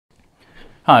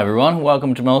Hi everyone,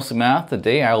 welcome to Mostly Math.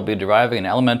 Today I will be deriving an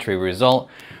elementary result,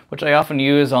 which I often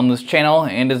use on this channel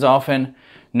and is often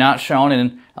not shown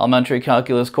in elementary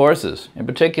calculus courses. In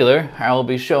particular, I will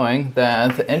be showing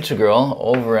that the integral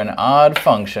over an odd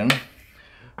function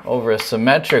over a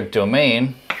symmetric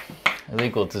domain is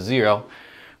equal to 0,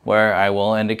 where I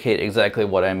will indicate exactly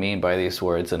what I mean by these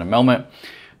words in a moment.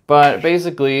 But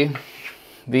basically,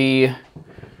 the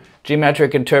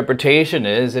geometric interpretation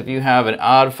is if you have an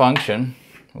odd function,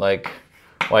 like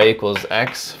y equals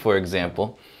x, for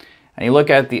example, and you look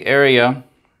at the area,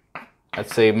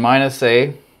 let's say minus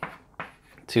a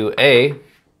to a,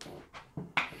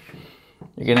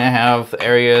 you're going to have the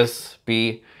areas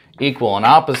be equal and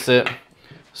opposite,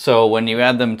 so when you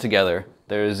add them together,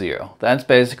 they're 0. That's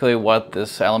basically what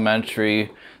this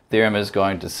elementary theorem is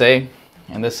going to say,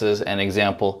 and this is an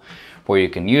example where you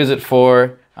can use it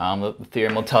for. The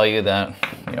theorem will tell you that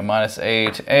minus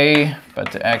a to a,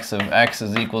 but to x of x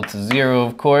is equal to 0,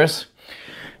 of course.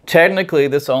 Technically,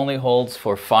 this only holds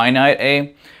for finite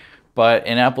a, but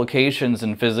in applications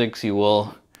in physics, you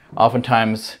will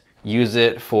oftentimes use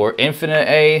it for infinite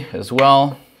a as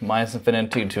well. Minus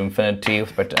infinity to infinity with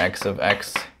respect to x of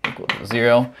x equal to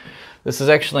 0. This is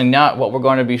actually not what we're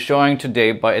going to be showing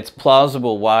today, but it's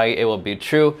plausible why it will be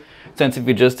true, since if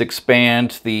you just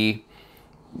expand the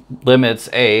limits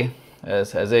a,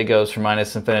 as a goes from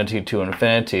minus infinity to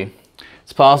infinity,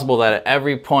 it's possible that at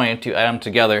every point you add them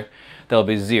together, they'll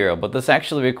be 0. But this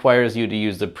actually requires you to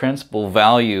use the principal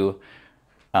value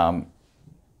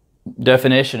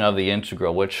definition of the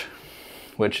integral, which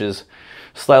is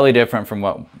slightly different from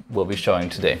what we'll be showing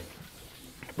today.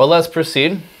 But let's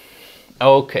proceed.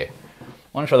 Okay, I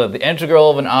want to show that the integral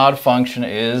of an odd function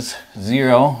is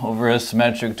 0 over a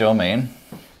symmetric domain.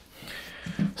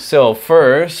 So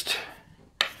first,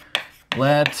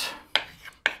 let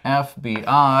f be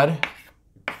odd,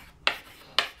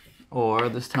 or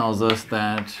this tells us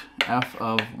that f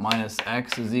of minus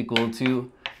x is equal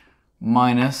to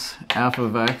minus f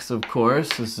of x, of course.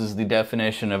 This is the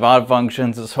definition of odd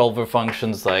functions. This holds for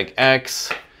functions like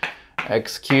x,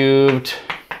 x cubed,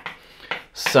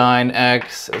 sine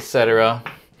x, etc.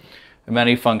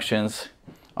 Many functions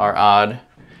are odd.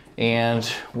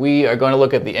 And we are going to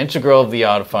look at the integral of the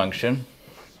odd function.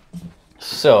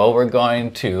 So we're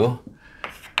going to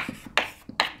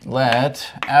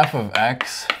let f of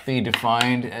x be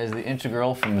defined as the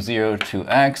integral from 0 to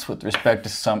x with respect to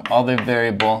some other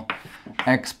variable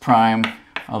x prime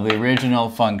of the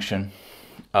original function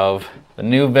of the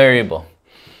new variable.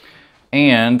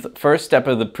 And the first step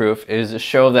of the proof is to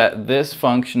show that this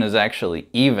function is actually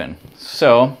even.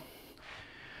 So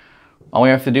all we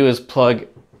have to do is plug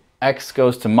x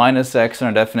goes to minus x in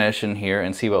our definition here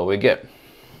and see what we get.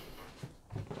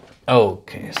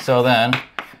 Okay, so then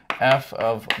f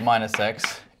of minus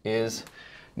x is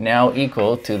now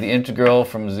equal to the integral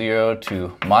from 0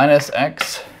 to minus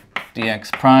x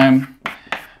dx prime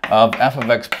of f of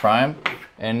x prime.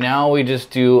 And now we just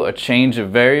do a change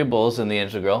of variables in the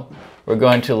integral. We're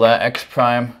going to let x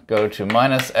prime go to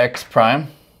minus x prime.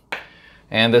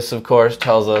 And this, of course,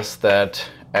 tells us that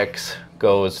x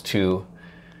goes to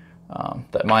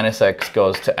that minus x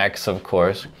goes to x, of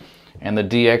course, and the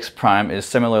dx prime is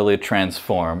similarly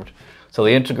transformed. So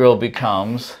the integral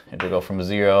becomes integral from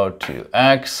 0 to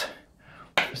x.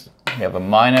 We have a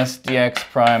minus dx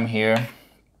prime here.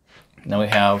 And then we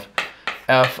have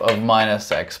f of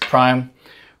minus x prime.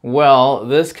 Well,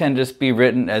 this can just be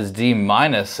written as d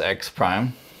minus x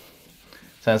prime,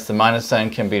 since the minus sign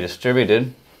can be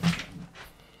distributed.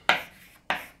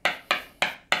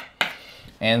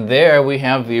 And there we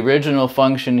have the original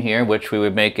function here, which we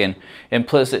would make an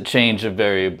implicit change of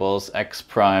variables. X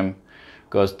prime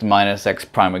goes to minus x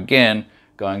prime again,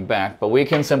 going back. But we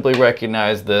can simply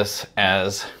recognize this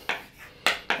as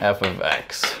f of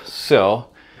x. So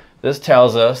this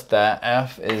tells us that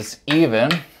f is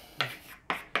even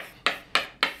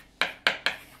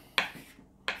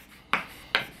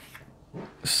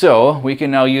so we can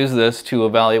now use this to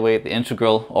evaluate the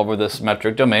integral over the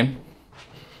symmetric domain.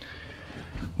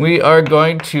 We are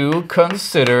going to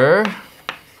consider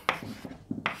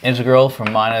integral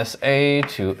from minus a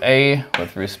to a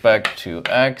with respect to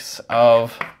x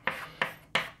of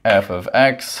f of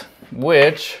x,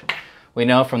 which we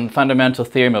know from the fundamental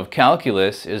theorem of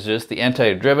calculus is just the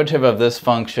antiderivative of this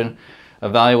function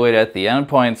evaluated at the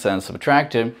endpoints and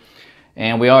subtracted.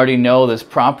 And we already know this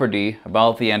property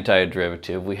about the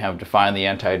antiderivative. We have defined the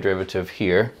antiderivative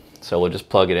here, so we'll just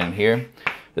plug it in here.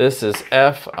 This is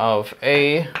f of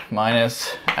a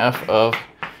minus f of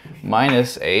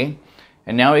minus a.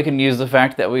 And now we can use the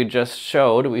fact that we just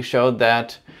showed. We showed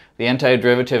that the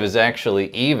antiderivative is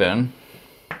actually even.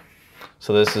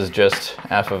 So this is just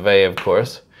f of a, of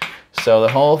course. So the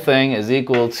whole thing is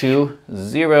equal to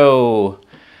 0.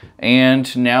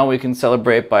 And now we can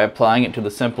celebrate by applying it to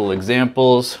the simple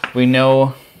examples. We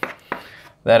know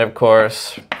that, of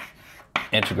course,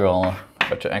 integral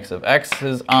to x of x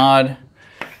is odd,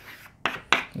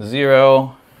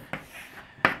 0,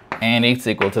 and it's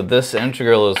equal to this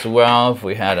integral as well if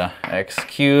we had a x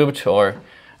cubed, or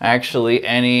actually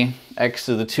any x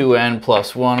to the 2n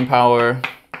plus 1 power,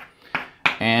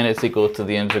 and it's equal to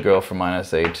the integral from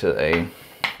minus a to a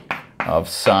of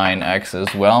sine x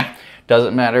as well.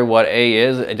 Doesn't matter what a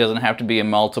is, it doesn't have to be a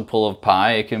multiple of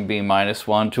pi, it can be minus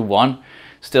 1 to 1,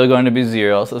 still going to be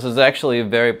 0. So this is actually a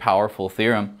very powerful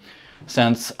theorem,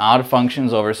 since odd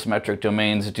functions over symmetric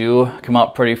domains do come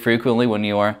up pretty frequently when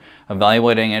you are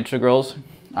evaluating integrals.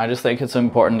 I just think it's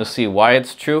important to see why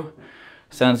it's true,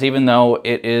 since even though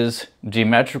it is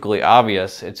geometrically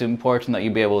obvious, it's important that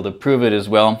you be able to prove it as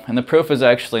well. And the proof is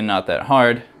actually not that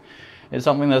hard. It's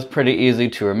something that's pretty easy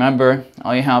to remember.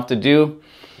 All you have to do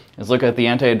is look at the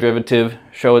antiderivative,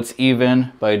 show it's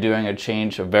even by doing a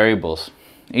change of variables.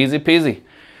 Easy peasy.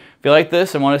 If you like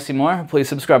this and want to see more, please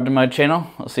subscribe to my channel.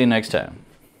 I'll see you next time.